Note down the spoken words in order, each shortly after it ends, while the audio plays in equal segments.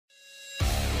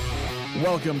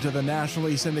Welcome to the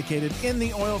nationally syndicated In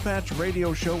the Oil Patch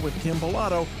radio show with Kim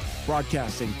Bellotto,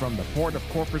 broadcasting from the Port of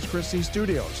Corpus Christi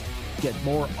studios. Get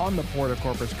more on the Port of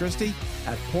Corpus Christi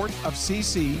at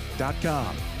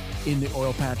portofcc.com. In the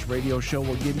Oil Patch radio show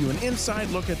will give you an inside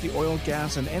look at the oil,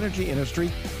 gas, and energy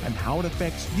industry and how it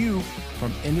affects you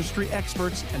from industry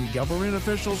experts and government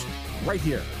officials right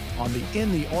here on the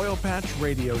In the Oil Patch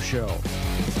radio show.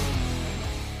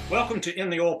 Welcome to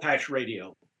In the Oil Patch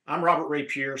Radio. I'm Robert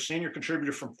Rapier, senior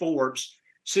contributor from Forbes,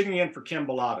 sitting in for Kim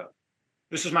Bellotto.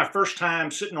 This is my first time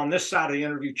sitting on this side of the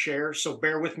interview chair, so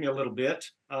bear with me a little bit.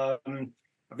 I've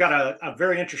got a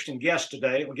very interesting guest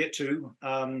today we'll get to,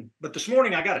 but this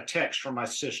morning I got a text from my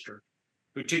sister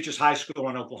who teaches high school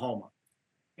in Oklahoma.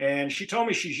 And she told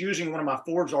me she's using one of my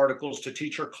Forbes articles to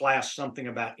teach her class something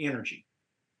about energy.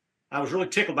 I was really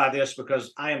tickled by this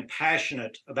because I am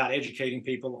passionate about educating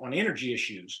people on energy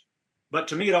issues. But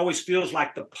to me, it always feels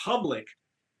like the public,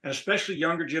 and especially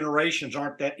younger generations,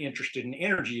 aren't that interested in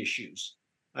energy issues.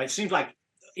 It seems like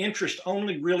interest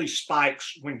only really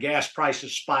spikes when gas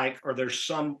prices spike or there's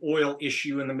some oil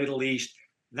issue in the Middle East.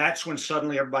 That's when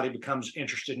suddenly everybody becomes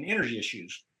interested in energy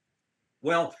issues.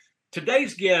 Well,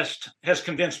 today's guest has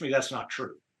convinced me that's not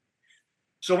true.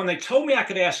 So when they told me I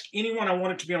could ask anyone I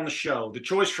wanted to be on the show, the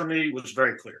choice for me was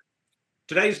very clear.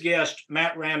 Today's guest,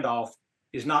 Matt Randolph,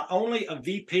 is not only a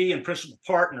VP and principal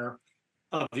partner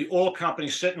of the oil company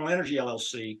Sentinel Energy,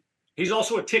 LLC, he's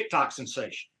also a TikTok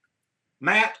sensation.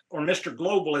 Matt, or Mr.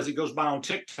 Global as he goes by on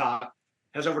TikTok,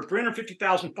 has over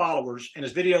 350,000 followers, and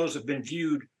his videos have been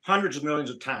viewed hundreds of millions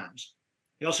of times.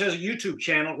 He also has a YouTube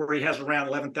channel where he has around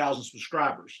 11,000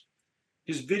 subscribers.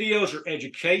 His videos are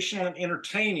educational and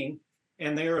entertaining,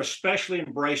 and they are especially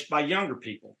embraced by younger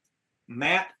people.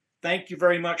 Matt, thank you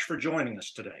very much for joining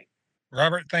us today.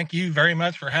 Robert, thank you very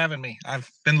much for having me. I've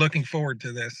been looking forward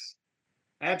to this.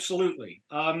 Absolutely.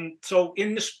 So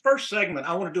in this first segment,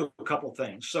 I want to do a couple of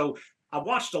things. So I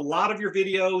watched a lot of your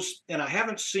videos, and I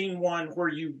haven't seen one where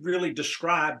you really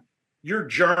describe your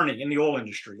journey in the oil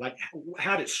industry. Like,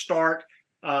 how did it start?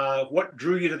 What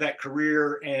drew you to that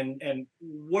career, and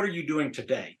what are you doing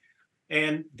today?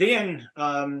 And then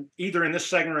either in this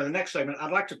segment or the next segment,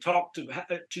 I'd like to talk to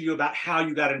you about how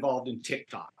you got involved in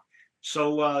TikTok.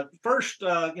 So first,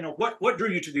 what drew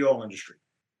you to the oil industry?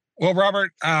 Well,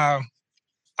 Robert, I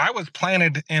was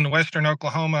planted in Western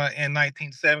Oklahoma in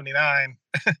 1979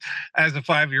 as a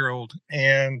 5-year-old.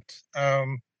 And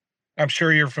I'm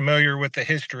sure you're familiar with the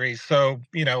history. So,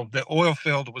 the oil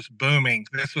field was booming.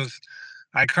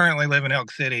 I currently live in Elk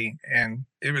City, and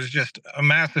it was just a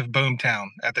massive boom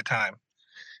town at the time.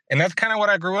 And that's kind of what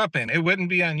I grew up in. It wouldn't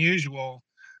be unusual,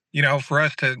 for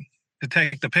us to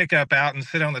take the pickup out and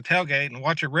sit on the tailgate and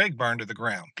watch a rig burn to the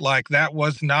ground. Like, that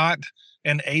was not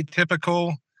an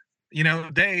atypical,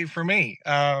 day for me.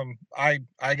 I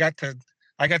got to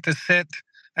sit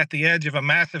at the edge of a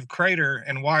massive crater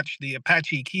and watch the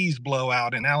Apache Keys blow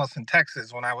out in Allison,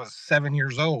 Texas when I was 7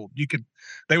 years old.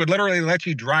 They would literally let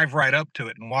you drive right up to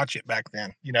it and watch it back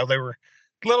then.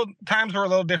 Times were a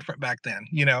little different back then,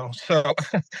 so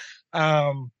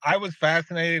I was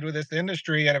fascinated with this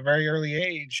industry at a very early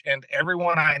age, and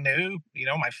everyone I knew,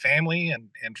 my family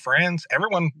and friends,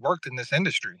 everyone worked in this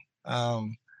industry.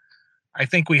 I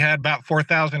think we had about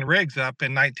 4,000 rigs up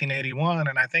in 1981,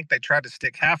 and I think they tried to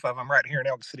stick half of them right here in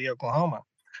Elk City, Oklahoma.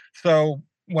 So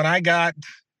when I got,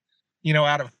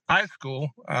 out of high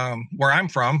school, where I'm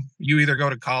from, you either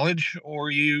go to college or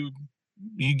you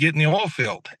get in the oil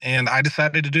field, and I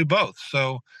decided to do both.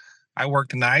 So I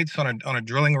worked nights on a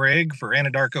drilling rig for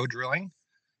Anadarko Drilling,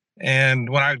 and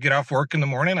when I would get off work in the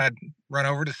morning, I'd run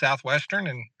over to Southwestern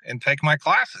and take my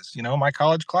classes, my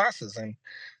college classes, and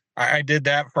I did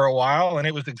that for a while, and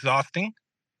it was exhausting.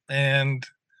 And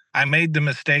I made the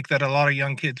mistake that a lot of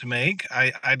young kids make.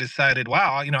 I decided,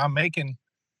 wow, I'm making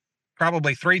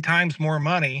probably 3 times more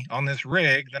money on this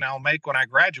rig than I'll make when I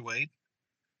graduate.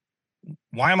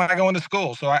 Why am I going to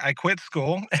school? So I quit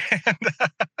school,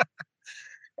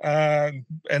 and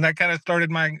that kind of started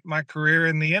my career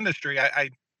in the industry. I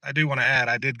do want to add,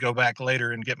 I did go back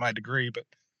later and get my degree, but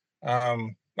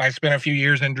I spent a few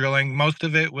years in drilling, most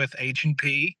of it with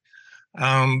H&P.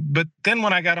 But then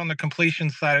when I got on the completion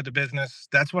side of the business,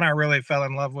 that's when I really fell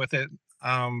in love with it.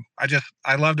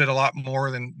 I loved it a lot more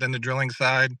than the drilling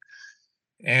side.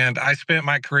 And I spent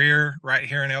my career right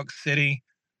here in Elk City,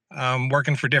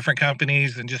 working for different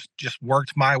companies, and just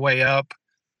worked my way up.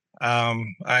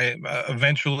 I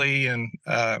eventually in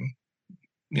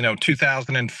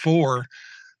 2004,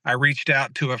 I reached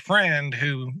out to a friend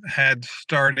who had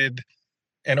started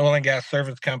an oil and gas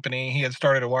service company. He had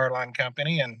started a wireline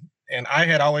company, and I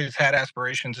had always had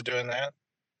aspirations of doing that.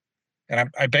 And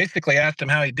I basically asked him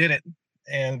how he did it.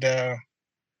 And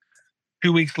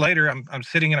 2 weeks later, I'm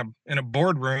sitting in a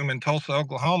boardroom in Tulsa,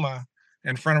 Oklahoma,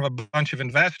 in front of a bunch of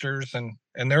investors,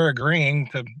 and they're agreeing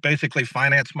to basically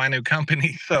finance my new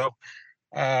company. So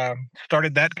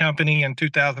started that company in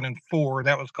 2004.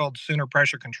 That was called Sooner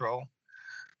Pressure Control.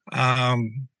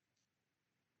 Um,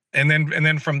 and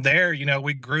then from there,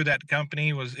 we grew that company.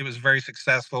 It was very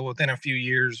successful. Within a few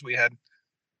years, we had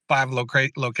 5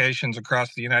 locations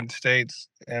across the United States.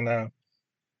 And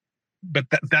but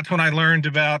that's when I learned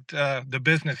about the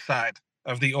business side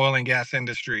of the oil and gas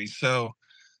industry. So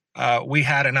we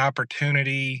had an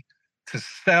opportunity to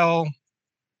sell,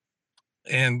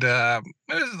 and it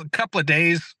was a couple of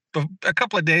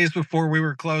days before we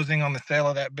were closing on the sale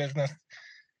of that business.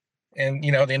 And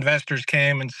the investors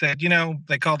came and said,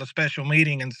 they called a special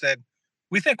meeting and said,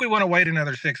 we think we want to wait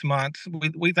another 6 months.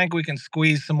 We think we can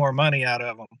squeeze some more money out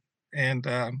of them. And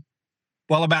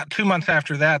well, about 2 months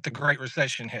after that, the Great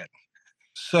Recession hit.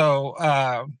 So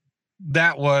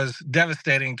that was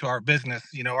devastating to our business.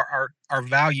 Our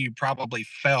value probably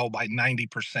fell by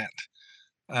 90%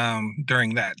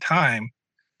 during that time.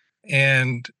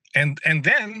 And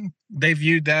then they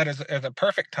viewed that as a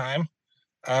perfect time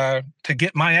to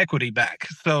get my equity back.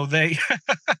 So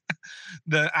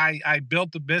I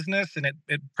built the business, and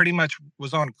it pretty much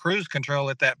was on cruise control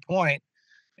at that point.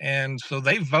 And so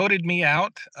they voted me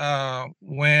out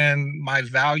when my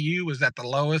value was at the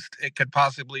lowest it could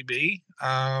possibly be.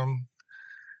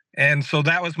 And so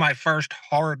that was my first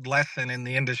hard lesson in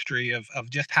the industry of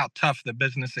just how tough the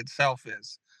business itself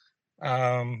is.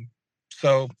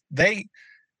 So they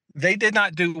did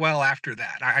not do well after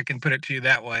that. I can put it to you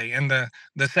that way. In the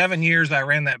 7 years I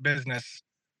ran that business,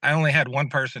 I only had one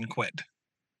person quit.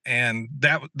 And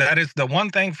that is the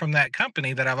one thing from that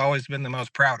company that I've always been the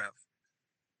most proud of.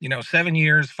 7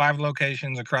 years, 5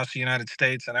 locations across the United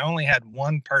States, and I only had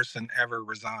one person ever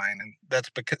resign. And that's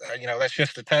because, that's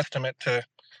just a testament to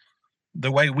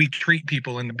the way we treat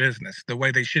people in the business, the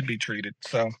way they should be treated.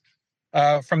 So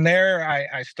from there,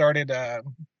 I started, I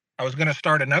was going to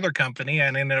start another company,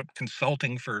 and ended up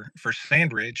consulting for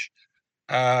Sandridge.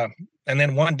 And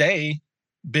then one day,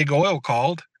 Big Oil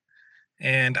called,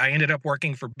 and I ended up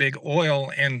working for Big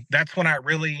Oil. And that's when I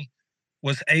really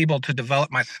was able to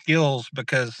develop my skills,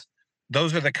 because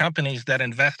those are the companies that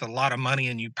invest a lot of money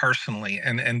in you personally,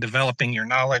 and developing your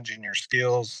knowledge and your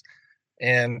skills.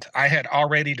 And I had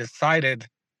already decided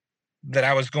that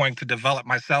I was going to develop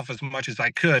myself as much as I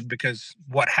could, because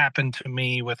what happened to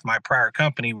me with my prior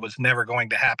company was never going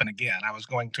to happen again. I was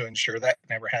going to ensure that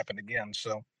never happened again.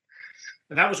 So,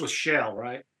 And that was with Shell,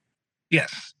 right?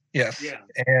 yes, yes. Yeah.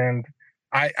 And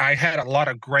I had a lot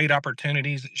of great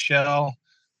opportunities at Shell.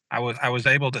 I was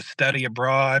able to study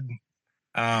abroad.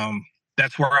 Um,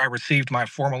 that's where I received my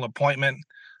formal appointment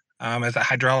as a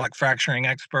hydraulic fracturing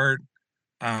expert.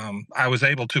 I was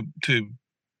able to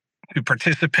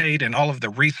participate in all of the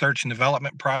research and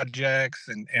development projects,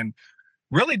 and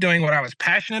really doing what I was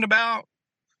passionate about.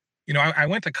 I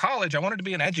went to college. I wanted to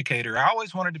be an educator. I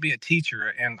always wanted to be a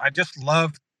teacher, and I just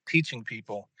loved teaching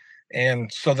people.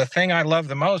 And so the thing I loved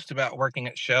the most about working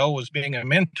at Shell was being a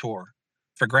mentor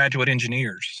for graduate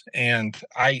engineers. And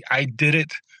I did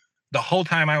it the whole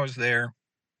time I was there.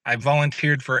 I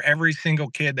volunteered for every single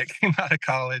kid that came out of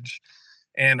college,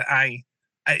 and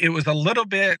it was a little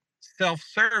bit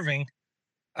self-serving,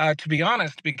 to be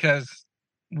honest, because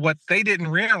what they didn't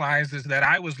realize is that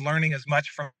I was learning as much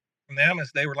from them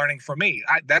as they were learning from me.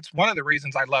 That's one of the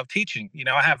reasons I love teaching.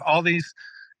 I have all these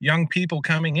young people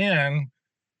coming in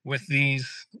with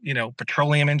these,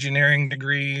 petroleum engineering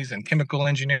degrees and chemical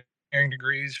engineering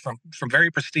degrees from very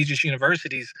prestigious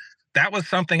universities. That was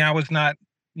something I was not,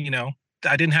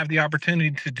 I didn't have the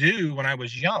opportunity to do when I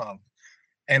was young.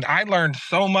 And I learned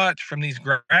so much from these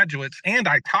graduates, and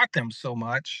I taught them so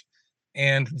much,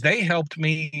 and they helped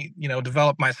me,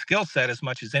 develop my skill set as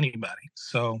much as anybody.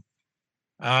 So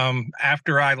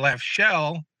after I left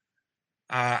Shell,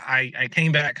 I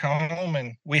came back home,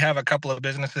 and we have a couple of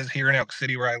businesses here in Elk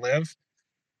City where I live.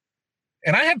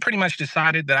 And I had pretty much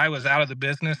decided that I was out of the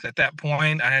business at that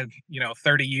point. I had,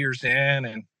 30 years in,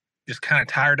 and just kind of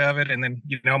tired of it. And then,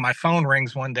 my phone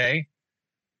rings one day,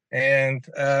 and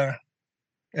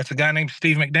it's a guy named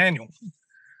Steve McDaniel,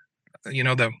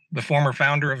 the former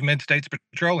founder of Mid States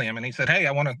Petroleum. And he said, "Hey,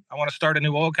 I want to start a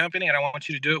new oil company, and I want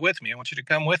you to do it with me. I want you to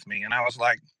come with me." And I was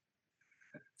like,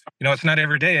 it's not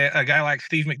every day a guy like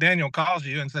Steve McDaniel calls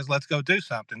you and says, "Let's go do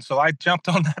something." So I jumped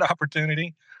on that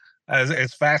opportunity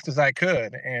as fast as I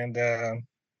could. And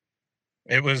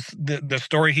it was the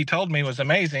story he told me was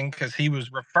amazing, because he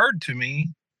was referred to me,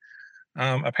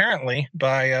 apparently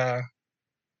by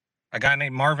a guy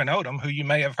named Marvin Odom, who you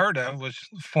may have heard of, was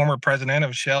former president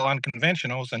of Shell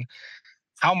Unconventionals. And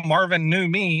how Marvin knew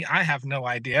me, I have no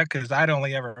idea, because I'd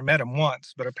only ever met him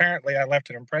once. But apparently, I left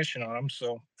an impression on him.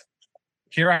 So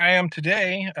here I am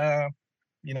today,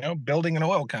 building an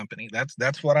oil company.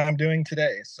 That's what I'm doing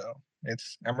today. So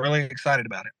I'm really excited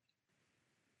about it.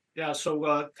 Yeah,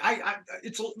 so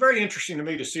it's very interesting to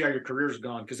me to see how your career's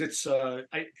gone, because it's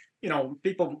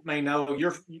people may know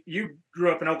you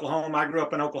grew up in Oklahoma. I grew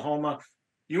up in Oklahoma.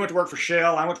 You went to work for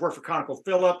Shell. I went to work for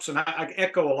ConocoPhillips, and I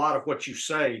echo a lot of what you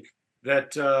say.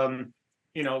 That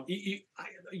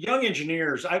young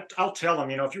engineers, I'll tell them,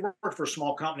 if you work for a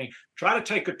small company, try to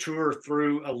take a tour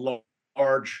through a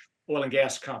large oil and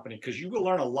gas company, because you will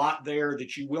learn a lot there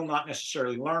that you will not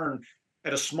necessarily learn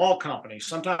at a small company.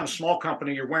 Sometimes small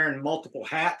company, you're wearing multiple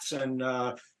hats, and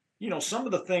some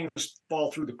of the things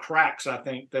fall through the cracks. I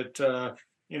think that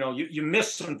you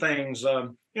miss some things.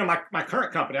 My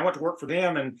current company, I went to work for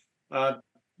them, and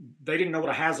they didn't know what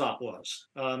a HAZOP was.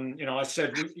 I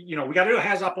said, we got to do a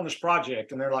HAZOP on this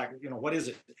project, and they're like, what is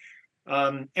it?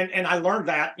 And I learned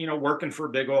that working for a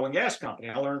big oil and gas company.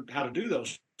 I learned how to do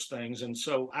those things, and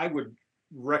so I would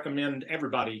recommend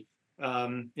everybody,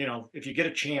 if you get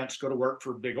a chance, go to work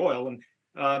for big oil. And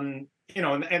and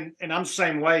I'm the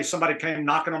same way. Somebody came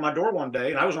knocking on my door one day,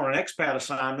 and I was on an expat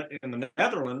assignment in the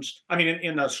Netherlands.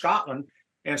 In Scotland,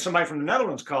 and somebody from the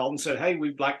Netherlands called and said, "Hey,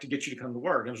 we'd like to get you to come to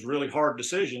work." It was a really hard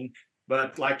decision,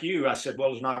 but like you, I said, well,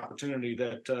 it was an opportunity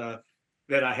that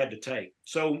I had to take.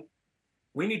 So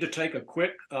we need to take a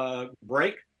quick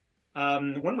break.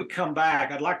 When we come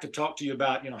back, I'd like to talk to you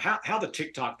about how the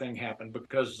TikTok thing happened,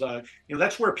 because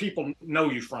that's where people know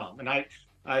you from, and I'd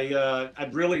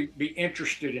really be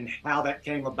interested in how that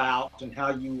came about and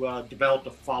how you developed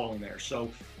a following there.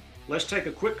 So let's take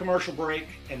a quick commercial break,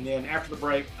 and then after the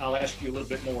break, I'll ask you a little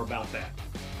bit more about that.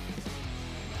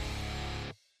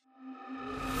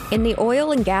 In the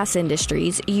oil and gas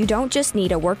industries, you don't just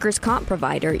need a workers' comp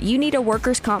provider, you need a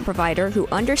workers' comp provider who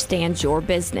understands your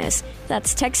business.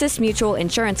 That's Texas Mutual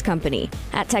Insurance Company.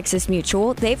 At Texas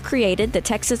Mutual, they've created the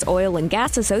Texas Oil and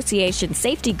Gas Association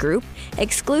Safety Group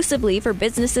exclusively for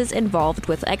businesses involved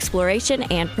with exploration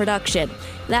and production.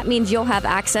 That means you'll have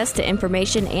access to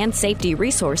information and safety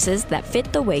resources that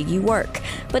fit the way you work.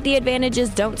 But the advantages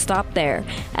don't stop there.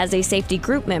 As a safety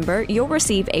group member, you'll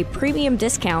receive a premium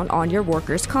discount on your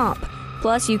workers' comp.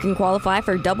 Plus, you can qualify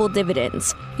for double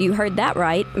dividends. You heard that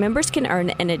right. Members can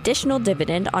earn an additional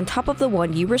dividend on top of the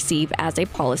one you receive as a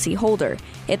policy holder.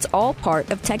 It's all part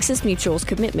of Texas Mutual's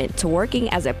commitment to working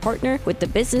as a partner with the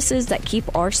businesses that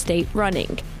keep our state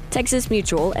running. Texas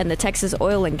Mutual and the Texas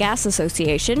Oil and Gas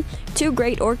Association, two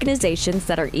great organizations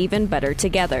that are even better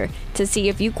together. To see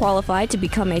if you qualify to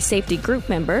become a safety group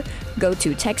member, go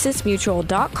to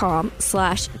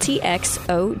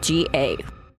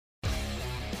texasmutual.com/TXOGA.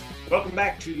 Welcome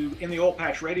back to In the Oil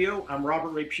Patch Radio. I'm Robert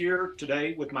Rapier,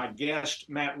 today with my guest,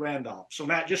 Matt Randolph. So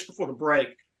Matt, just before the break,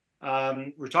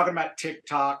 we're talking about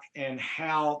TikTok and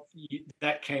how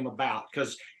that came about,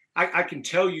 because I can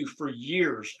tell you for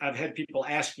years, I've had people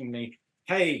asking me,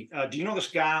 "Hey, do you know this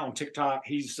guy on TikTok?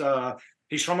 He's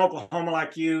from Oklahoma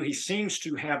like you. He seems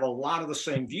to have a lot of the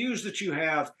same views that you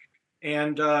have,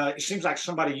 and it seems like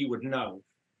somebody you would know."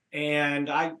 And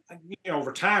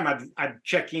over time, I'd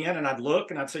check in and I'd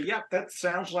look and I'd say, "Yeah, that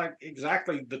sounds like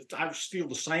exactly I feel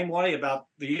the same way about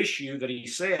the issue that he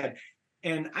said."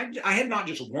 And I had not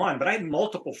just one, but I had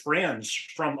multiple friends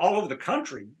from all over the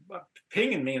country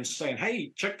pinging me and saying,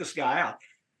 "Hey, check this guy out."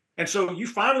 And so you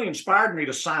finally inspired me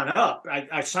to sign up.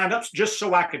 I signed up just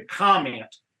so I could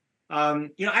comment. I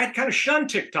had kind of shunned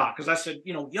TikTok because I said,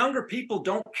 younger people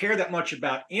don't care that much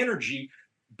about energy,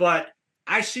 but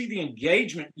I see the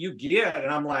engagement you get,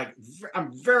 and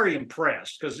I'm very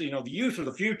impressed, because the youth are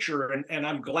the future, and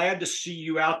I'm glad to see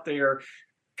you out there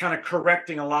kind of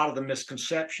correcting a lot of the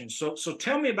misconceptions. So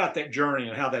tell me about that journey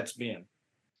and how that's been.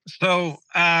 So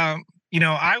I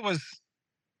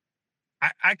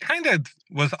kind of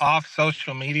was off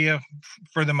social media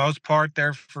for the most part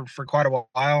there for quite a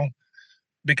while,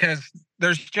 because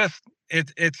there's just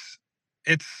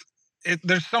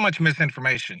there's so much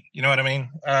misinformation, you know what I mean?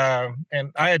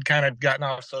 And I had kind of gotten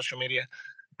off social media.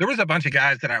 There was a bunch of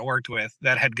guys that I worked with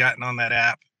that had gotten on that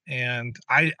app, and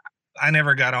I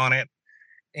never got on it.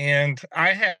 And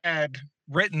I had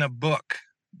written a book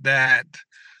that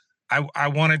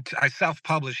I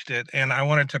self-published it, and I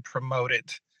wanted to promote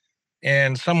it.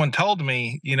 And someone told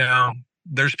me,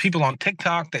 there's people on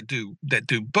TikTok that do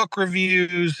book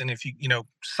reviews, and if you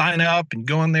sign up and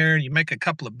go in there, you make a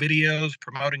couple of videos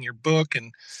promoting your book,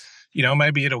 and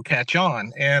maybe it'll catch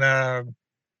on. And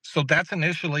so that's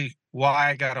initially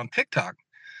why I got on TikTok.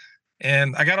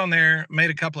 And I got on there, made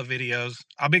a couple of videos.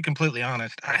 I'll be completely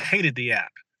honest. I hated the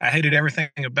app. I hated everything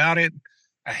about it.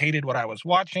 I hated what I was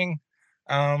watching.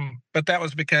 But that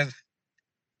was because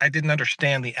I didn't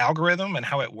understand the algorithm and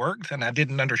how it worked. And I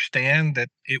didn't understand that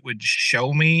it would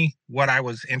show me what I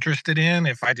was interested in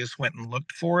if I just went and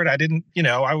looked for it. I didn't,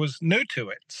 I was new to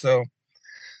it. So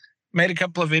made a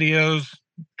couple of videos,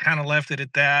 kind of left it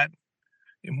at that.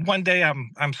 And one day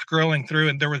I'm scrolling through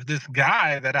and there was this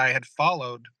guy that I had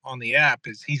followed on the app.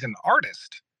 He's an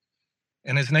artist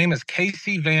and his name is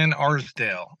Casey Van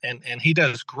Arsdale. And he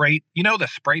does great, the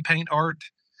spray paint art.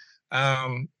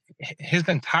 His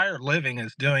entire living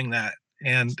is doing that.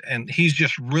 And he's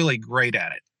just really great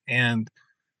at it. And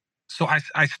so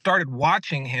I started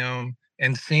watching him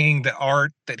and seeing the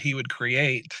art that he would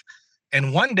create.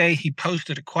 And one day he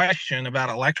posted a question about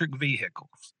electric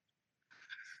vehicles.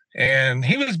 And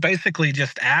he was basically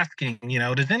just asking,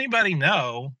 does anybody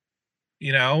know,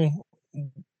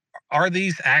 are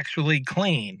these actually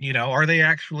clean? Are they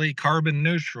actually carbon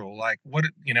neutral? Like what,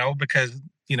 because,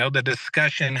 the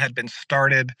discussion had been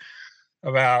started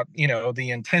about, the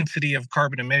intensity of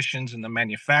carbon emissions in the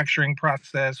manufacturing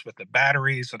process with the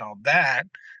batteries and all that.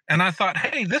 And I thought,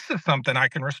 hey, this is something I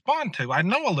can respond to. I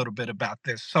know a little bit about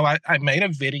this. So I made a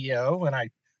video and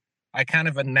I kind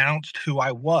of announced who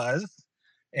I was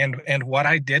and what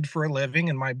I did for a living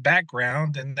and my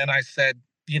background. And then I said,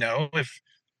 if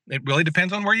it really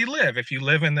depends on where you live. If you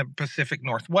live in the Pacific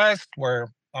Northwest, where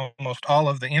almost all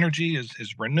of the energy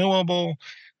is renewable,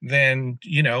 then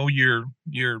your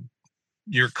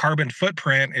carbon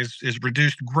footprint is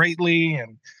reduced greatly.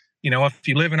 And if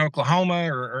you live in Oklahoma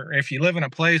or if you live in a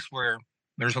place where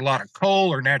there's a lot of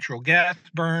coal or natural gas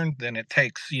burned, then it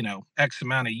takes X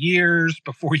amount of years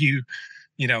before you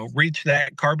reach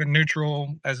that carbon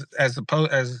neutral as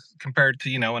compared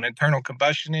to an internal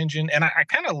combustion engine. And I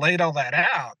kind of laid all that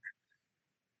out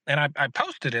and I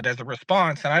posted it as a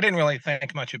response, and I didn't really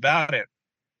think much about it.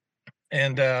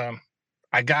 And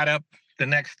I got up the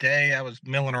next day. I was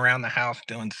milling around the house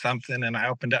doing something, and I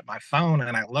opened up my phone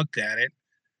and I looked at it,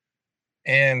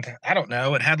 and I don't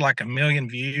know, it had like 1 million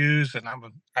views, and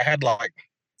I had like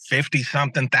 50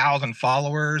 something thousand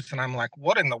followers, and I'm like,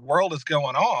 what in the world is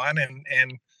going on?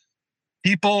 And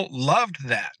people loved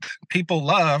that. People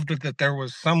loved that there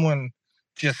was someone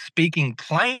just speaking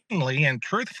plainly and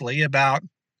truthfully about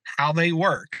how they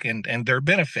work and their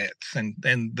benefits and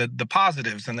the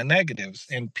positives and the negatives,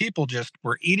 and people just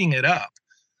were eating it up.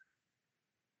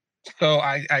 So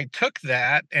I took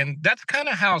that, and that's kind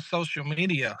of how social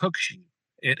media hooks you.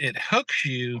 It hooks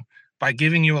you by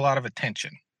giving you a lot of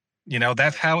attention.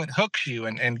 That's how it hooks you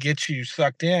and gets you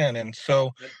sucked in. And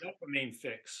so The dopamine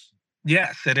fix.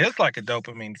 yes, it is like a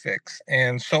dopamine fix.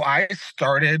 And so I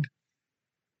started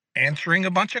answering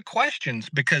a bunch of questions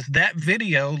because that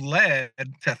video led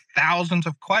to thousands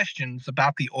of questions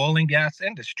about the oil and gas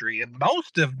industry. And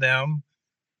most of them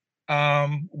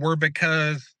were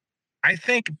because I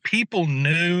think people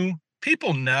know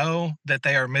that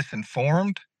they are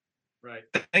misinformed. Right.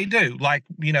 They do. Like,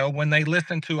 when they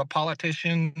listen to a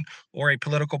politician or a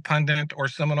political pundit or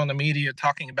someone on the media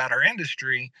talking about our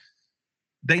industry,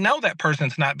 they know that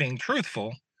person's not being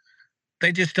truthful.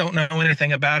 They just don't know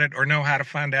anything about it or know how to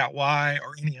find out why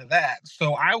or any of that.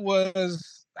 So I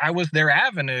was their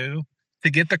avenue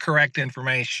to get the correct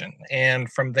information.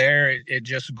 And from there, it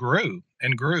just grew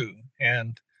and grew.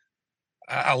 And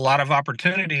a lot of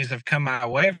opportunities have come my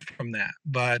way from that.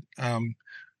 But the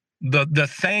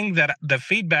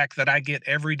feedback that I get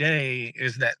every day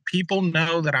is that people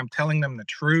know that I'm telling them the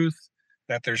truth,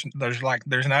 that there's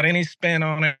not any spin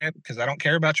on it because I don't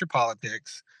care about your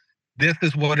politics. This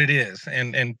is what it is.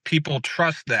 And people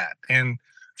trust that. And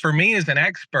for me as an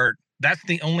expert, that's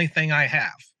the only thing I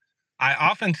have. I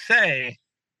often say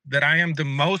that I am the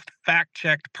most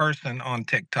fact-checked person on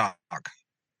TikTok.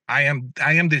 I am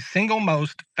the single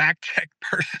most fact-checked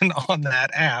person on that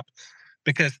app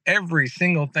because every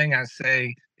single thing I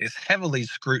say is heavily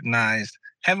scrutinized,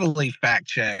 heavily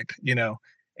fact-checked,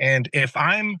 and if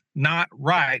I'm not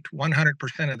right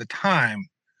 100% of the time,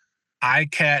 I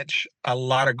catch a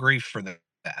lot of grief for that.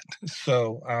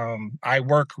 So I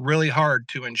work really hard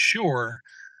to ensure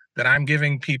that I'm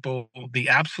giving people the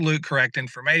absolute correct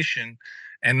information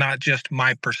and not just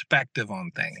my perspective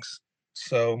on things.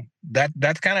 So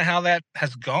that's kind of how that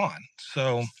has gone.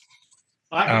 So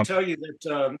I can tell you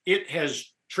that it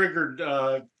has triggered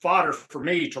fodder for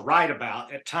me to write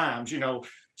about at times.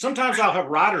 Sometimes I'll have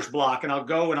writer's block and I'll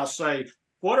go and I'll say,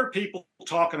 what are people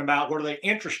talking about? What are they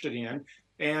interested in?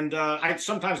 And I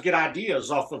sometimes get ideas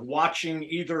off of watching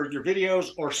either your videos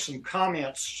or some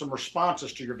comments, some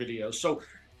responses to your videos. So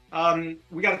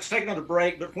We got to take another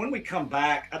break, but when we come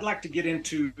back, I'd like to get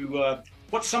into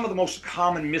what some of the most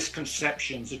common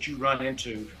misconceptions that you run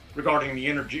into regarding the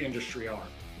energy industry are.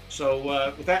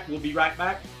 So with that, we'll be right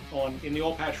back in the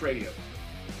Oil Patch Radio.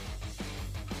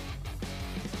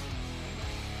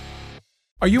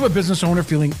 Are you a business owner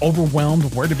feeling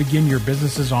overwhelmed where to begin your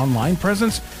business's online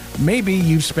presence? Maybe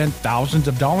you've spent thousands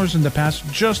of dollars in the past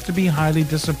just to be highly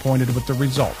disappointed with the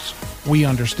results. We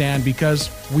understand because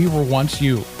we were once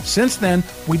you. Since then,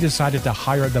 we decided to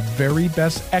hire the very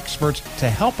best experts to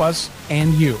help us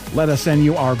and you. Let us send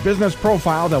you our business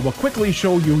profile that will quickly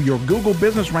show you your Google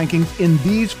business rankings in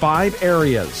these 5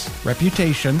 areas: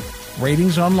 reputation,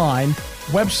 ratings online,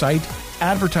 website,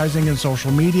 advertising and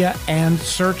social media, and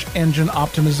search engine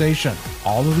optimization.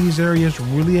 All of these areas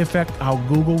really affect how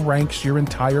Google ranks your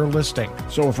entire listing.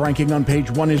 So if ranking on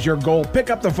page 1 is your goal, pick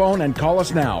up the phone and call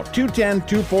us now,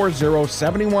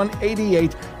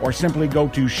 210-240-7188, or simply go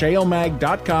to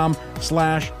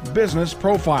shalemag.com/business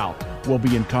profile. We'll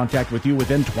be in contact with you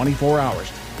within 24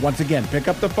 hours. Once again, pick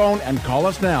up the phone and call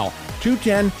us now,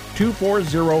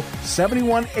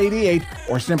 210-240-7188,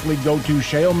 or simply go to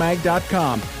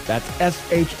shalemag.com. That's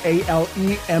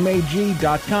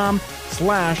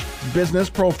shalemag.com/business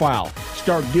profile.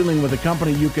 Start dealing with a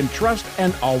company you can trust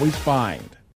and always find.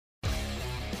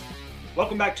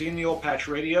 Welcome back to In the Oil Patch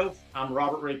Radio. I'm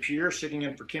Robert Rapier, sitting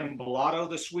in for Kim Bellotto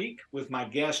this week with my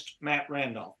guest, Matt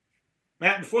Randolph.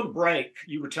 Matt, before the break,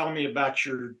 you were telling me about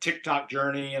your TikTok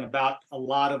journey and about a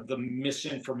lot of the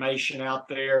misinformation out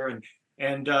there.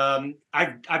 And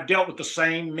I've dealt with the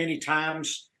same many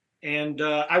times. And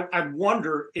I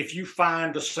wonder if you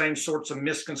find the same sorts of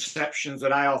misconceptions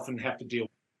that I often have to deal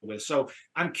with. So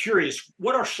I'm curious,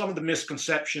 what are some of the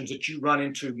misconceptions that you run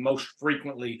into most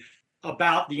frequently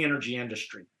about the energy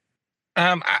industry?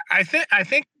 I think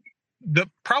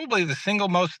probably the single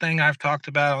most thing I've talked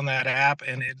about on that app,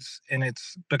 and it's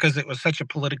because it was such a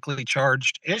politically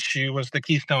charged issue, was the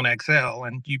Keystone XL,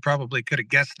 and you probably could have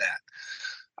guessed that.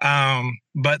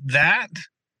 But that,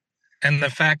 and the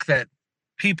fact that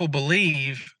people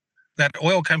believe that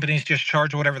oil companies just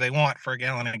charge whatever they want for a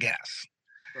gallon of gas,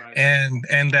 Right.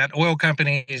 and that oil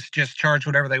companies just charge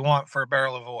whatever they want for a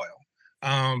barrel of oil.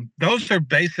 Those are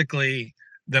basically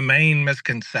the main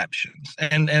misconceptions,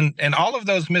 and all of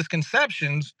those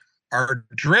misconceptions are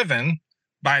driven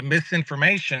by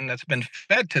misinformation that's been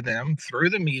fed to them through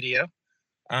the media,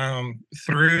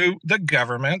 through the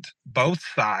government, both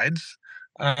sides,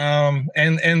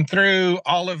 and through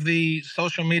all of the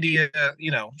social media,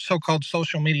 so-called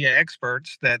social media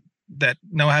experts that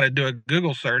know how to do a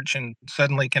Google search and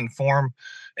suddenly can form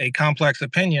a complex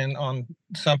opinion on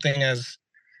something as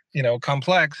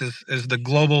complex as the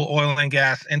global oil and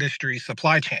gas industry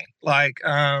supply chain.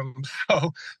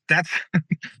 So that's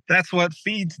that's what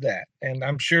feeds that, and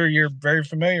I'm sure you're very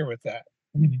familiar with that.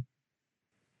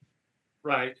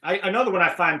 Right. Another one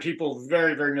I find people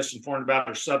very, very misinformed about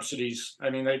are subsidies. I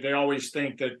mean, they always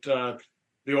think that the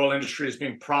oil industry is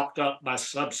being propped up by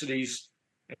subsidies.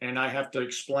 And I have to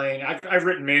explain, I've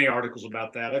written many articles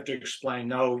about that. I have to explain,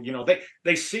 no,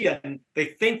 they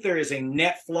think there is a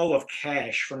net flow of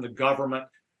cash from the government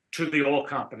to the oil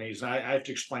companies. I have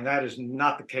to explain that is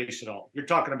not the case at all. You're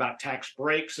talking about tax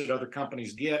breaks that other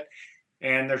companies get.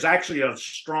 And there's actually a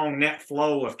strong net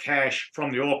flow of cash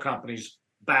from the oil companies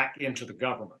back into the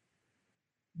government.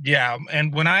 Yeah.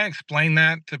 And when I explain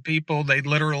that to people, they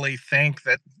literally think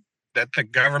that the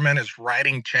government is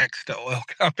writing checks to oil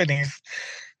companies.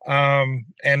 And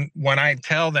when I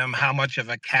tell them how much of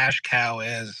a cash cow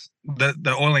is,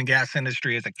 the oil and gas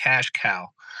industry is a cash cow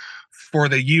for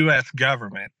the U.S.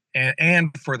 government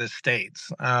and for the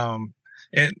states. A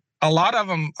lot of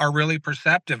them are really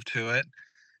perceptive to it.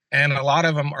 And a lot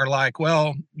of them are like,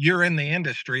 well, you're in the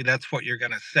industry, that's what you're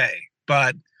going to say.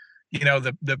 But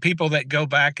the people that go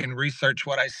back and research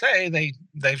what I say,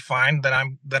 they find that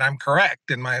I'm correct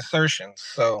in my assertions.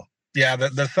 So yeah,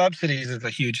 the subsidies is a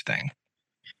huge thing.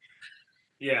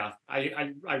 Yeah,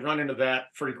 I run into that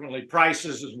frequently.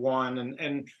 Prices is one,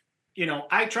 and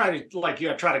I try to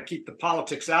keep the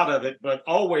politics out of it, but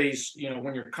always,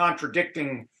 when you're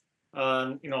contradicting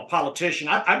a politician,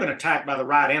 I've been attacked by the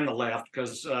right and the left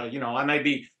because I may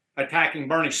be attacking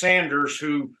Bernie Sanders,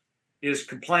 who is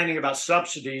complaining about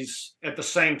subsidies at the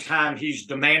same time he's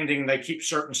demanding they keep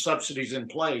certain subsidies in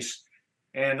place.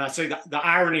 And I say the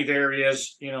irony there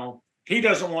is, he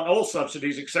doesn't want oil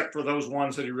subsidies except for those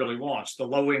ones that he really wants, the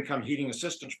low-income heating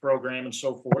assistance program and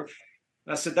so forth.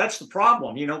 And I said, that's the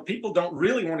problem. People don't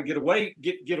really want to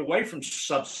get away from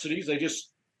subsidies. They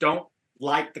just don't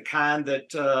like the kind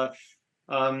that,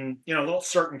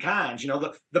 certain kinds.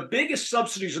 The biggest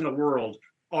subsidies in the world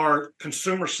are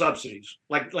consumer subsidies,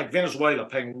 like Venezuela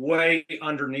paying way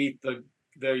underneath the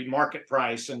market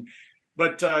price.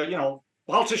 But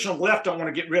politicians on the left don't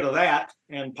want to get rid of that,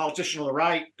 and politicians on the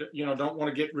right, don't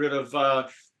want to get rid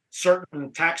of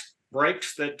certain tax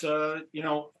breaks that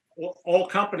all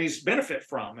companies benefit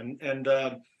from. And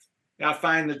I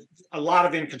find that a lot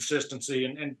of inconsistency,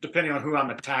 and depending on who I'm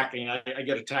attacking, I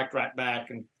get attacked right back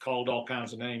and called all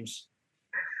kinds of names.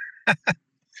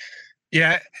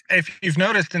 Yeah, if you've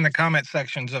noticed in the comment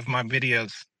sections of my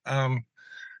videos,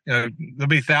 there'll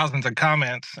be thousands of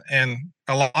comments, and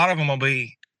a lot of them will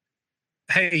be,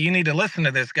 "Hey, you need to listen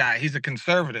to this guy. He's a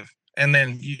conservative." And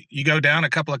then you go down a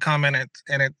couple of comments,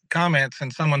 and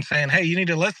someone's saying, "Hey, you need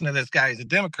to listen to this guy. He's a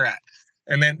Democrat."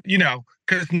 And then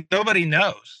because nobody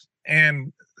knows,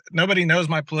 and nobody knows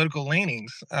my political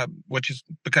leanings, which is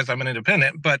because I'm an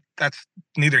independent. But that's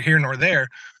neither here nor there.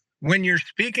 When you're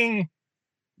speaking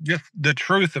just the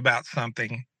truth about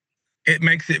something, it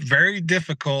makes it very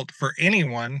difficult for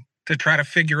anyone to try to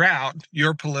figure out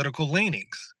your political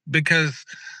leanings, because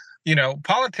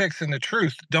politics and the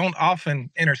truth don't often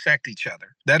intersect each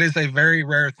other. That is a very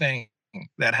rare thing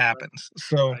that happens.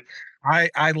 So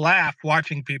I laugh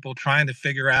watching people trying to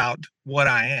figure out what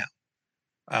I am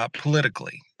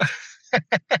politically.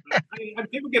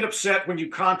 People get upset when you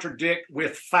contradict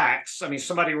with facts. I mean,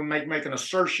 somebody will make an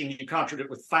assertion, you contradict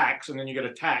with facts, and then you get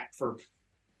attacked for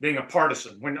being a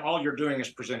partisan when all you're doing is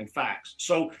presenting facts.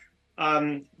 So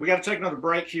we got to take another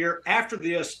break here. After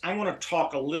this, I want to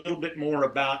talk a little bit more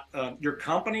about your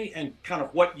company and kind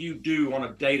of what you do on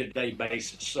a day-to-day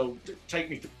basis. So take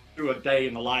me through a day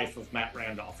in the life of Matt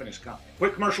Randolph and his company.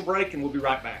 Quick commercial break, and we'll be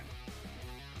right back.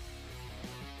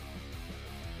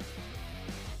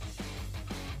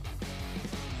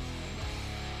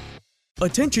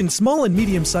 Attention small and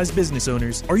medium-sized business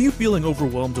owners. Are you feeling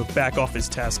overwhelmed with back-office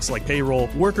tasks like payroll,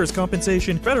 workers'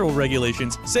 compensation, federal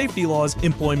regulations, safety laws,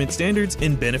 employment standards,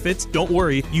 and benefits? Don't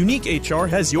worry, Unique HR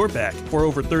has your back. For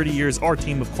over 30 years, our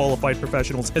team of qualified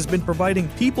professionals has been providing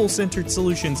people-centered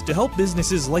solutions to help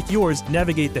businesses like yours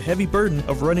navigate the heavy burden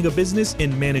of running a business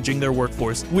and managing their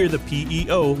workforce. We're the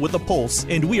PEO with a pulse,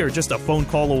 and we are just a phone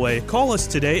call away. Call us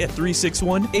today at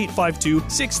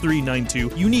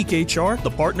 361-852-6392. Unique HR,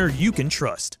 the partner you can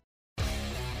trust.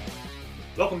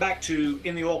 Welcome back to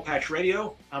In the Oil Patch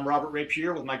Radio. I'm Robert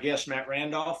Rapier with my guest, Matt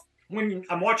Randolph. When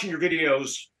I'm watching your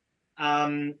videos,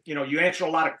 you answer a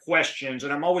lot of questions,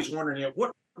 and I'm always wondering,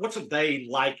 what's a day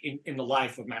like in the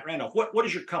life of Matt Randolph? What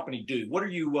does your company do? What are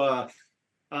you,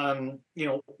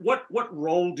 what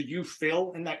role do you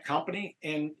fill in that company?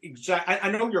 And I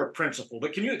know you're a principal,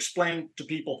 but can you explain to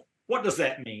people, what does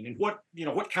that mean? And what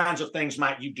kinds of things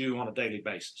might you do on a daily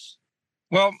basis?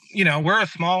 Well, we're a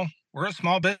small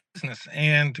business,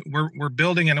 and we're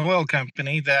building an oil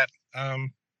company that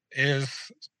is,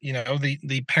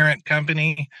 the parent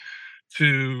company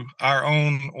to our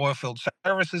own oilfield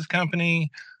services company,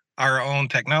 our own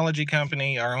technology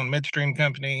company, our own midstream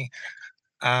company,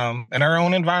 and our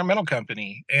own environmental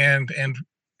company. And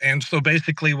so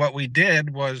basically what we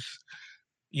did was,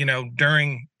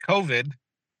 during COVID,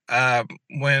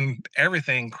 when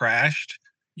everything crashed,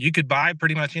 you could buy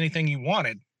pretty much anything you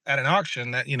wanted at an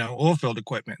auction that, oil field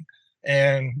equipment.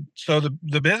 And so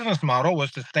the business model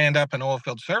was to stand up an oil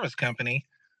field service company.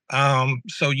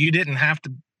 So you didn't have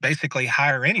to basically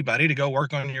hire anybody to go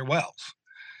work on your wells.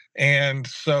 And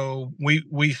so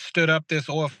we stood up this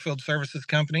oil field services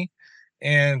company,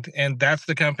 and that's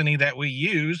the company that we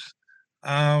use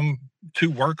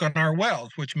to work on our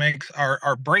wells, which makes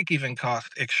our break-even cost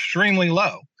extremely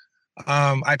low.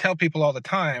 I tell people all the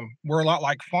time, we're a lot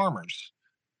like farmers.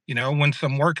 When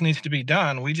some work needs to be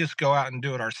done, we just go out and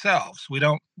do it ourselves. We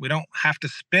don't have to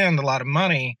spend a lot of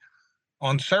money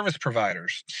on service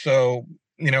providers. So,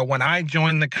 when I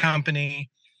joined the company,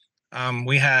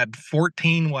 we had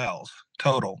 14 wells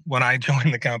total when I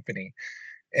joined the company.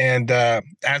 And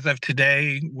as of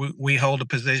today, we hold a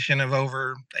position of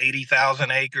over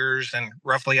 80,000 acres and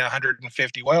roughly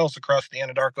 150 wells across the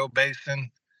Anadarko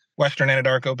Basin, Western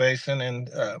Anadarko Basin, and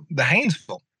the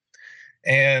Haynesville.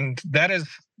 And that is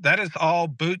all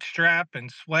bootstrap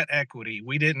and sweat equity.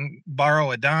 We didn't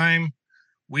borrow a dime.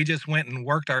 We just went and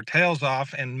worked our tails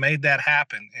off and made that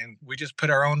happen. And we just put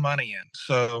our own money in.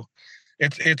 So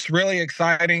it's really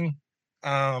exciting.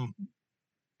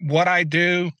 What I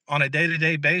do on a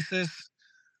day-to-day basis,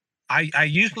 I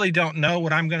usually don't know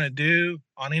what I'm going to do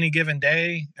on any given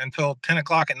day until 10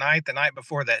 o'clock at night, the night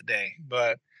before that day.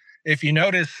 But if you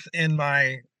notice in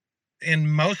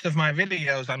most of my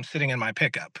videos, I'm sitting in my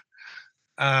pickup,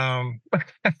 as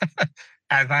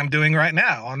I'm doing right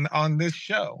now on this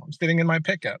show. I'm sitting in my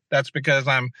pickup. That's because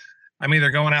I'm I'm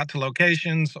either going out to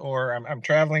locations or I'm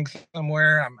traveling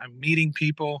somewhere. I'm meeting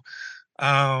people.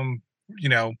 You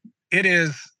know, it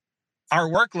is, our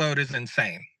workload is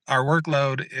insane. Our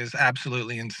workload is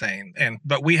absolutely insane.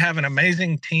 But we have an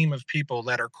amazing team of people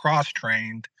that are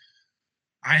cross-trained.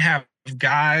 I have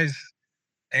guys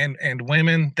and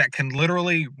women that can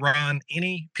literally run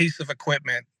any piece of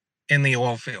equipment in the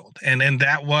oil field. And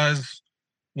that was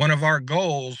one of our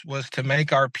goals, was to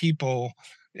make our people,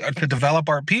 to develop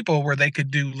our people where they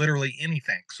could do literally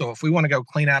anything. So if we want to go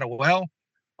clean out a well,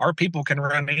 our people can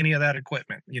run any of that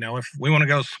equipment. You know, if we want to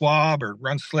go swab or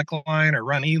run slick line or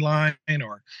run E-line,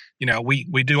 or, you know, we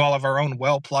do all of our own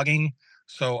well plugging.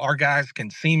 So our guys can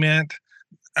cement,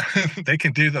 they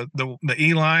can do the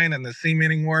E-line and the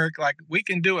cementing work. Like, we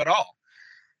can do it all.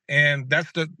 And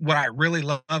that's what I really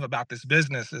love about this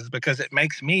business, is because it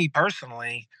makes me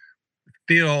personally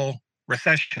feel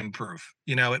recession proof.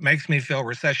 You know, it makes me feel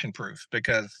recession proof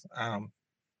because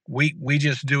we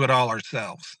just do it all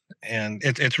ourselves, and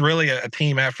it's really a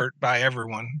team effort by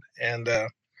everyone. And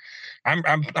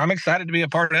I'm excited to be a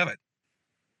part of it.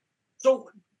 So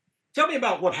tell me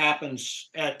about what happens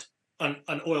at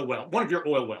an oil well, one of your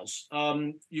oil wells.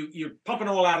 You're pumping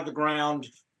oil out of the ground.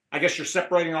 I guess you're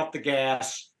separating off the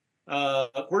gas.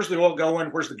 Where's the oil going?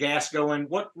 Where's the gas going?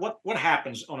 What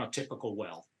happens on a typical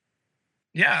well?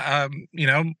 Yeah, you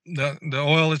know, the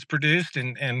oil is produced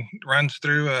and runs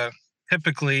through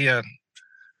typically a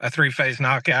 3-phase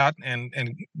knockout, and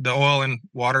the oil and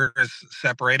water is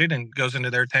separated and goes into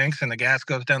their tanks, and the gas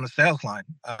goes down the sales line.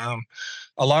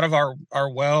 A lot of our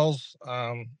wells,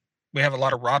 we have a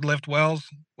lot of rod lift wells.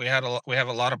 We have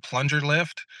a lot of plunger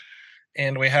lift,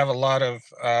 and we have a lot of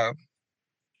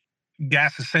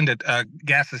gas assisted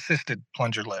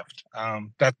plunger lift.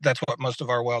 That's what most of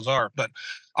our wells are. But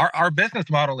our business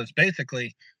model is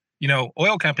basically, you know,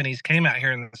 oil companies came out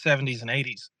here in the 70s and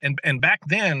 80s, and back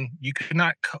then you could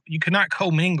not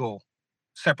commingle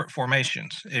separate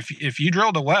formations. If you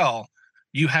drilled a well,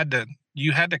 you had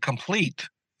to complete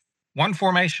one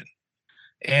formation.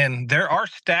 And there are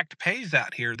stacked pays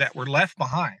out here that were left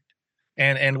behind.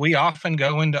 And we often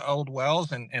go into old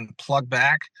wells and plug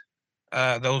back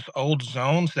those old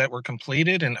zones that were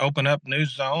completed and open up new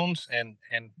zones and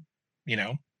you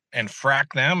know, and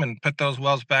frack them and put those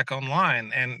wells back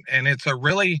online. And it's a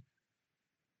really,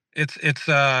 it's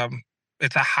a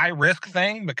high risk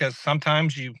thing, because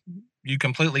sometimes you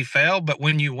completely fail, but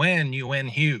when you win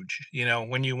huge. You know,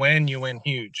 when you win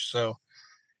huge. So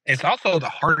it's also the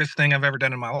hardest thing I've ever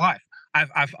done in my life.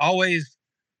 I've always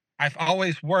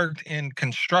worked in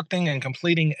constructing and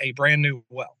completing a brand new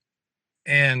well,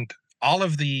 and all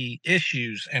of the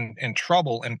issues and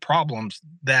trouble and problems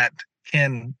that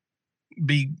can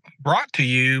be brought to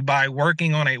you by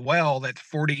working on a well that's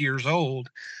 40 years old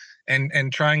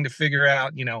and trying to figure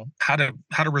out, you know, how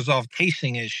to resolve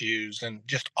casing issues and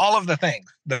just all of the things.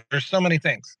 There's so many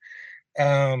things.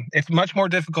 It's a much more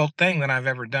difficult thing than I've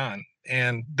ever done.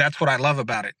 And that's what I love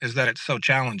about it, is that it's so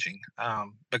challenging.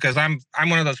 Because I'm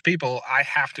one of those people, I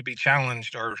have to be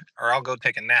challenged or I'll go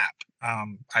take a nap.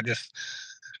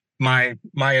 My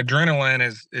adrenaline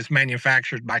is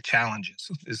manufactured by challenges,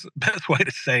 is the best way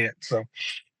to say it. So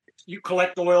you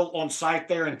collect oil on site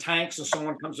there in tanks and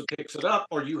someone comes and picks it up,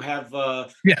 or you have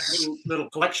yes, little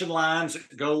collection lines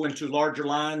that go into larger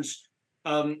lines.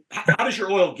 How does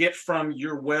your oil get from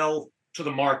your well to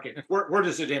the market? Where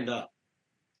does it end up?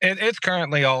 It's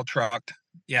currently all trucked.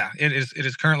 Yeah, it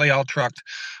is currently all trucked.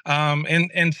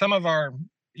 And some of our,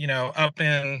 you know, up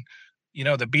in, you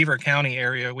know, the Beaver County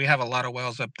area, we have a lot of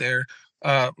wells up there.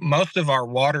 Most of our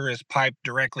water is piped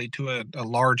directly to a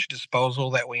large disposal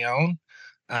that we own.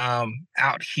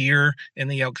 Out here in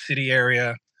the Elk City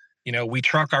area, you know, we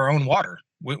truck our own water.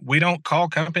 We don't call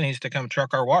companies to come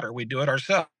truck our water. We do it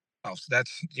ourselves.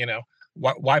 That's, you know,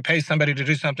 why pay somebody to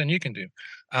do something you can do?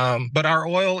 But our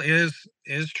oil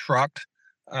is trucked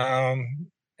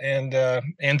and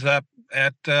ends up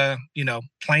at you know,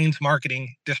 Plains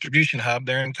Marketing Distribution Hub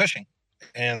there in Cushing,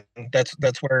 and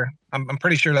that's where I'm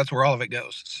pretty sure that's where all of it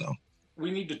goes. So we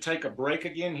need to take a break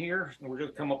again here, and we're going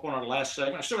to come up on our last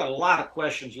segment. I still got a lot of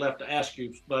questions left to ask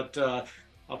you, but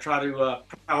I'll try to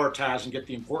prioritize and get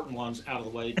the important ones out of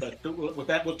the way. But with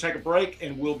that, we'll take a break,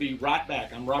 and we'll be right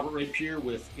back. I'm Robert Rapier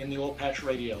with In the Oil Patch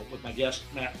Radio with my guest,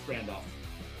 Matt Randolph.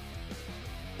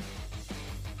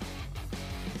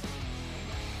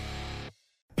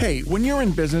 Hey, when you're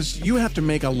in business, you have to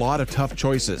make a lot of tough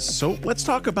choices. So let's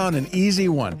talk about an easy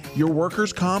one, your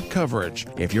workers' comp coverage.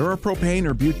 If you're a propane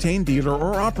or butane dealer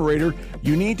or operator,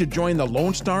 you need to join the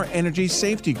Lone Star Energy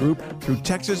Safety Group through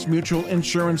Texas Mutual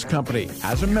Insurance Company.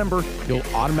 As a member, you'll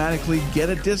automatically get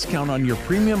a discount on your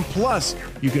premium, plus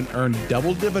you can earn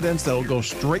double dividends that'll go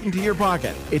straight into your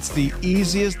pocket. It's the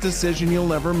easiest decision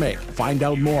you'll ever make. Find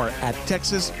out more at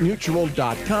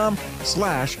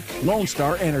texasmutual.com/Lone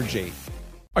Star Energy.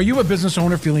 Are you a business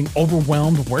owner feeling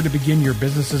overwhelmed where to begin your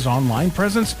business's online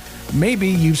presence? Maybe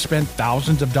you've spent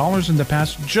thousands of dollars in the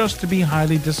past just to be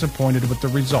highly disappointed with the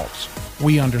results.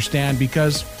 We understand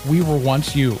because we were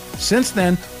once you. Since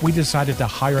then, we decided to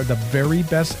hire the very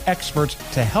best experts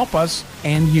to help us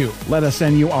and you. Let us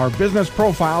send you our business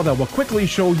profile that will quickly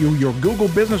show you your Google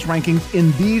business rankings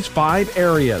in these 5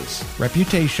 areas: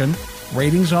 reputation,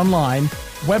 ratings online,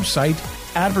 website,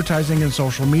 advertising and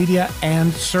social media,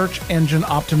 and search engine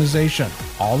optimization.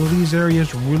 All of these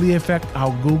areas really affect how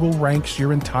Google ranks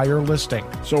your entire listing.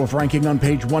 So if ranking on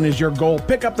page 1 is your goal,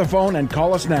 pick up the phone and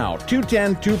call us now,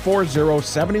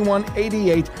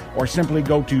 210-240-7188, or simply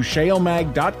go to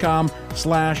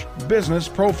shalemag.com/business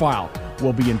profile.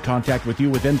 We'll be in contact with you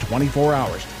within 24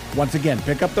 hours. Once again,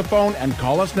 pick up the phone and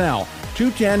call us now,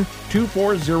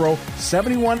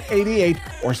 210-240-7188,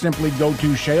 or simply go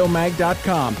to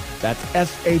shalemag.com. That's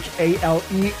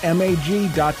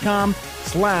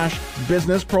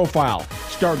shalemag.com/business profile.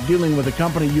 Start dealing with a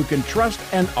company you can trust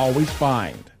and always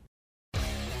find.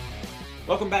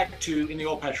 Welcome back to In the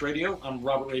Oil Patch Radio. I'm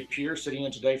Robert Rapier, sitting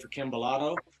in today for Kim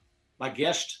Bellotto. My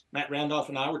guest, Matt Randolph,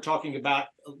 and I were talking about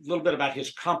a little bit about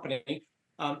his company.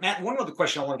 Matt, one other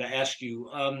question I wanted to ask you,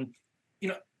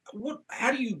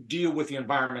 how do you deal with the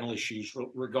environmental issues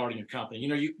regarding your company?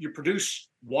 You produce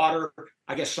water.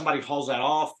 I guess somebody hauls that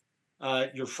off.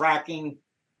 You're fracking.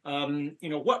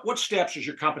 What steps is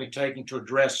your company taking to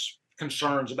address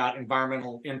concerns about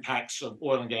environmental impacts of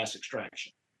oil and gas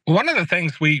extraction? One of the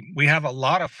things we have a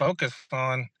lot of focus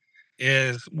on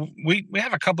is we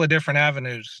have a couple of different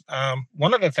avenues.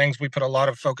 One of the things we put a lot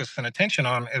of focus and attention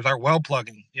on is our well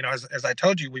plugging. As I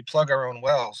told you, we plug our own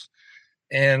wells.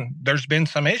 And there's been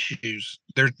some issues.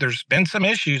 There's been some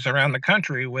issues around the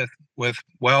country with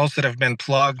wells that have been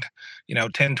plugged,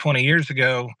 10, 20 years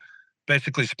ago,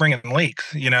 basically springing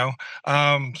leaks,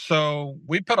 So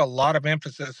we put a lot of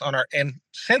emphasis on and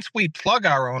since we plug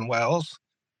our own wells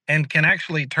and can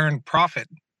actually turn profit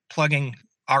plugging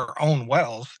our own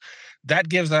wells, that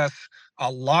gives us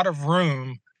a lot of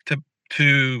room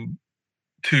to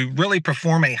really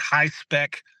perform a high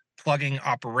spec plugging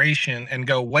operation and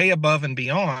go way above and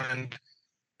beyond,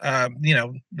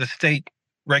 the state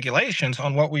regulations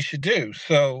on what we should do.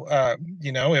 So,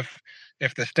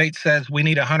 if the state says we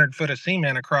need 100 foot of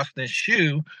cement across this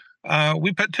shoe,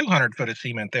 we put 200 foot of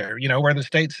cement there. Where the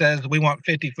state says we want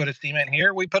 50 foot of cement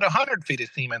here, we put 100 feet of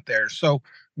cement there. So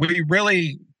we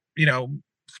really,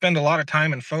 spend a lot of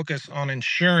time and focus on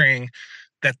ensuring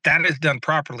that is done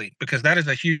properly, because that is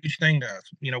a huge thing to us.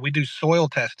 We do soil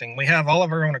testing. We have all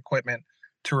of our own equipment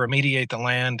to remediate the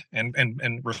land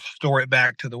and restore it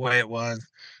back to the way it was.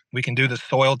 We can do the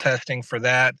soil testing for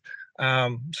that.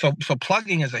 So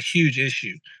plugging is a huge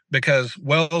issue, because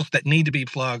wells that need to be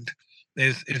plugged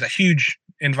is a huge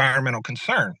environmental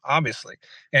concern, obviously.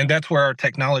 And that's where our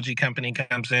technology company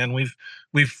comes in. We've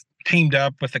teamed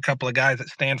up with a couple of guys at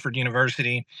Stanford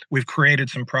University. We've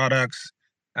created some products.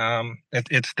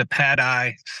 It's the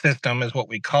PAD-I system is what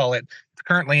we call it. It's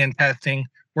currently in testing.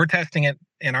 We're testing it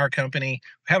in our company.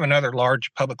 We have another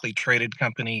large publicly traded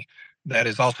company that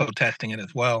is also testing it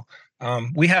as well.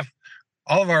 We have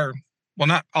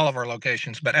not all of our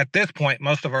locations, but at this point,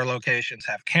 most of our locations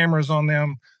have cameras on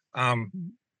them,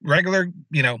 regular,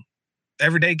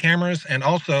 everyday cameras, and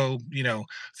also,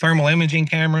 thermal imaging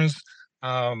cameras.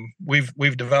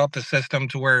 We've developed a system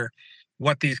to where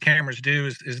what these cameras do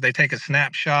is they take a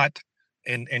snapshot,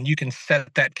 and you can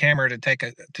set that camera to take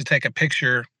a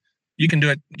picture. You can do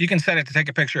it. You can set it to take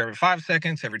a picture every 5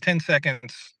 seconds, every 10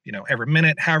 seconds, every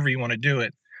minute, however you want to do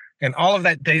it. And all of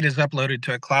that data is uploaded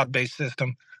to a cloud-based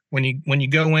system. When you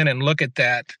go in and look at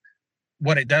that,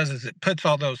 what it does is it puts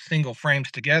all those single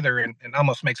frames together and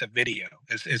almost makes a video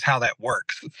is how that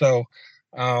works. So,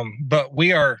 but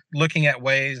we are looking at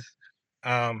ways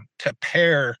to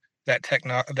pair that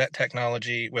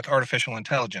technology with artificial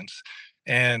intelligence.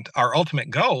 And our ultimate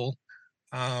goal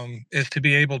is to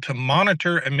be able to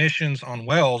monitor emissions on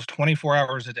wells 24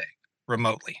 hours a day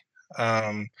remotely,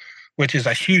 which is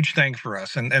a huge thing for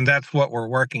us. And that's what we're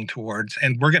working towards.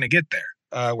 And we're going to get there.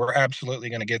 We're absolutely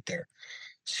going to get there.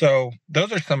 So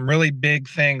those are some really big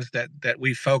things that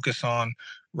we focus on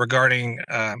regarding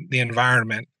the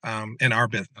environment in our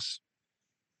business.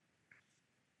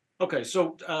 Okay,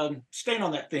 so staying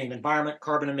on that theme, environment,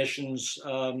 carbon emissions.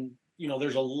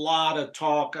 There's a lot of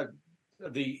talk.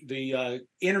 The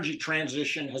energy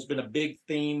transition has been a big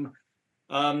theme.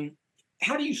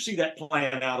 How do you see that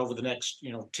playing out over the next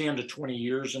 10 to 20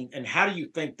 years, and how do you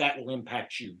think that will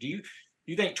impact you? Do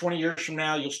you think 20 years from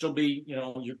now you'll still be,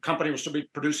 your company will still be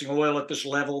producing oil at this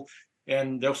level,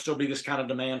 and there'll still be this kind of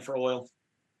demand for oil?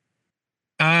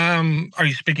 Are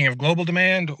you speaking of global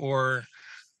demand, or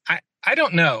I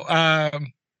don't know.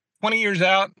 20 years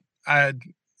out,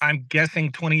 I'm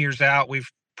guessing 20 years out,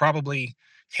 we've probably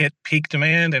hit peak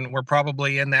demand, and we're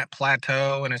probably in that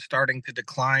plateau, and it's starting to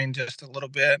decline just a little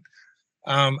bit.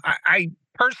 I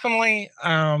personally,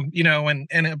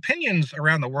 and opinions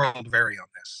around the world vary on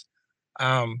this.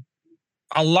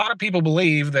 A lot of people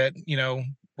believe that,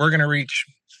 we're going to reach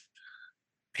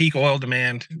peak oil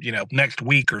demand, next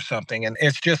week or something. And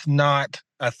it's just not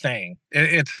a thing.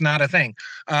 It's not a thing.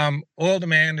 Oil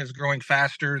demand is growing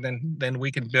faster than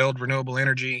we can build renewable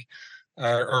energy.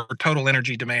 Or total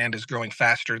energy demand is growing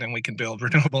faster than we can build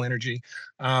renewable energy.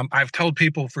 I've told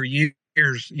people for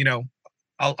years,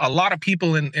 a lot of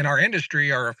people in our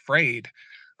industry are afraid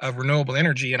of renewable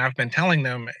energy. And I've been telling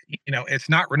them, it's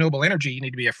not renewable energy you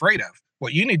need to be afraid of.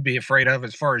 What you need to be afraid of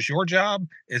as far as your job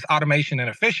is automation and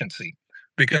efficiency.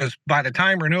 Because by the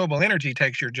time renewable energy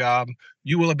takes your job,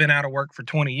 you will have been out of work for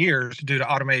 20 years due to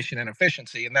automation and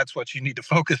efficiency. And that's what you need to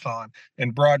focus on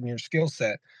and broaden your skill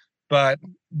set. But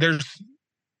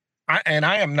I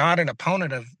am not an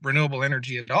opponent of renewable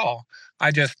energy at all.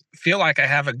 I just feel like I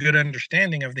have a good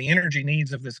understanding of the energy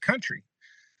needs of this country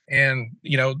and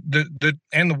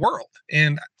the world.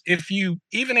 And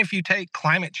even if you take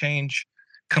climate change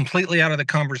completely out of the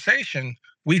conversation,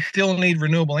 we still need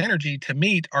renewable energy to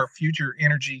meet our future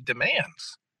energy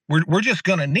demands. We're just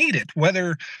going to need it,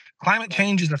 whether climate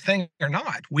change is a thing or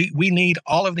not. We need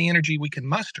all of the energy we can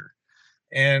muster.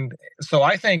 And so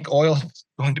I think oil is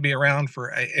going to be around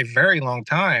for a very long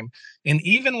time. And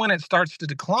even when it starts to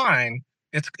decline,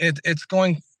 it's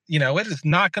going, it is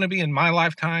not going to be in my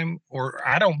lifetime, or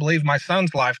I don't believe my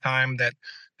son's lifetime,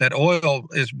 that oil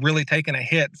is really taking a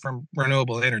hit from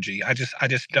renewable energy. I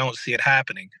just don't see it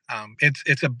happening.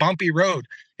 It's a bumpy road.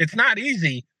 It's not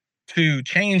easy to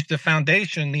change the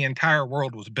foundation the entire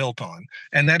world was built on.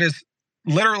 And that is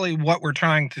literally what we're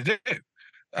trying to do.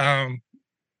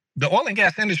 The oil and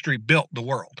gas industry built the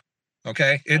world.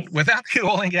 Okay. Without the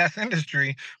oil and gas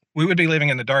industry, we would be living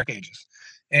in the dark ages.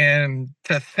 And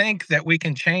to think that we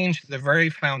can change the very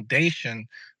foundation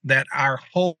that our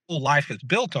whole life is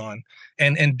built on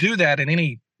and do that in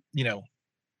any,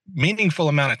 meaningful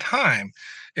amount of time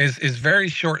is very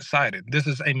short-sighted. This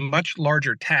is a much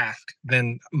larger task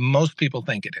than most people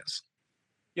think it is.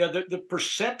 Yeah, the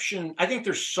perception, I think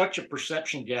there's such a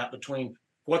perception gap between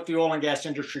what the oil and gas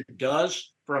industry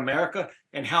does for America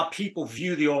and how people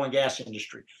view the oil and gas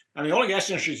industry. I mean, the oil and gas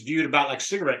industry is viewed about like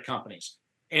cigarette companies.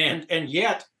 And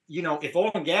yet, if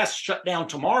oil and gas shut down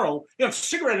tomorrow, if the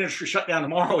cigarette industry shut down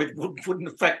tomorrow, it wouldn't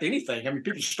affect anything. I mean,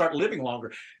 people start living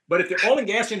longer. But if the oil and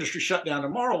gas industry shut down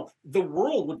tomorrow, the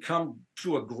world would come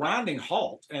to a grinding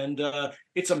halt. And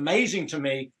it's amazing to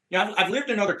me. I've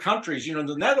lived in other countries.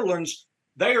 The Netherlands,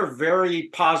 they are very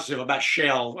positive about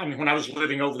Shell. I mean, when I was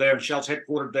living over there, and Shell's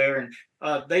headquartered there, and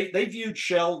they viewed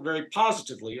Shell very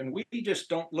positively. And we just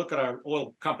don't look at our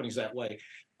oil companies that way.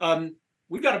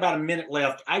 We've got about a minute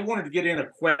left. I wanted to get in a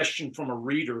question from a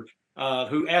reader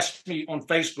who asked me on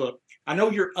Facebook. I know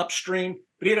you're upstream,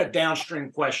 but he had a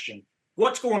downstream question.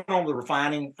 What's going on with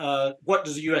refining? What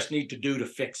does the U.S. need to do to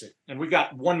fix it? And we've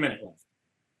got 1 minute left.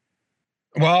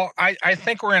 Well, I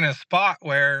think we're in a spot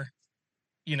where,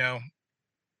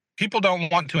 people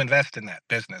don't want to invest in that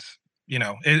business.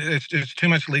 It's too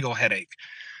much legal headache.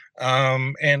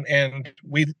 And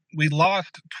we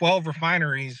lost 12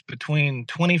 refineries between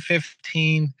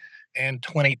 2015 and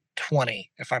 2020,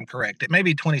 if I'm correct. It may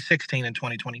be 2016 and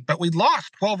 2020, but we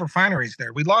lost 12 refineries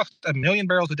there. We lost 1 million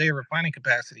barrels a day of refining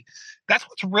capacity. That's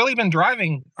what's really been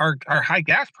driving our high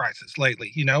gas prices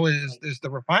lately, is the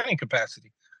refining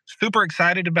capacity. Super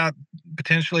excited about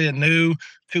potentially a new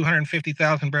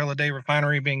 250,000 barrel a day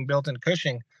refinery being built in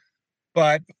Cushing.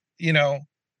 But,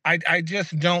 I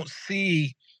just don't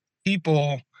see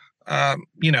people,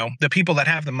 the people that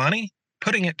have the money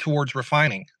putting it towards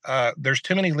refining. There's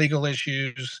too many legal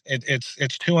issues.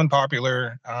 It's too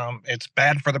unpopular. It's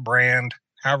bad for the brand,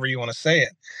 however you want to say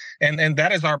it. And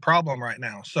that is our problem right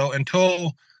now. So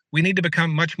until we need to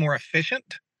become much more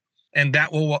efficient, and that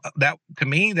to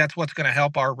me, that's what's going to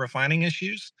help our refining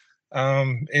issues.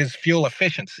 is fuel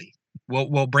efficiency.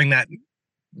 We'll bring that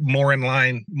more in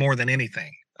line more than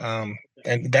anything.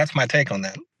 And that's my take on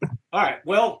that. All right.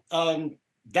 Well,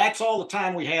 that's all the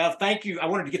time we have. Thank you. I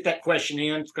wanted to get that question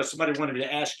in because somebody wanted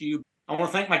to ask you. I want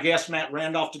to thank my guest, Matt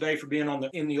Randolph, today for being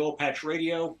in the Oil Patch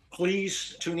Radio.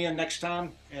 Please tune in next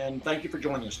time, and thank you for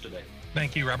joining us today.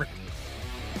 Thank you, Robert.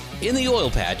 In the Oil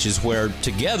Patch is where,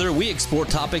 together, we explore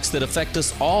topics that affect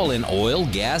us all in oil,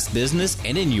 gas, business,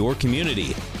 and in your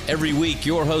community. Every week,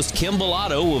 your host, Kim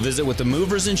Bellotto, will visit with the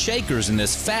movers and shakers in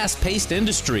this fast-paced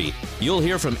industry. You'll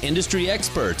hear from industry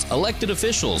experts, elected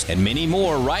officials, and many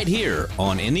more right here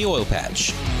on In the Oil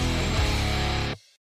Patch.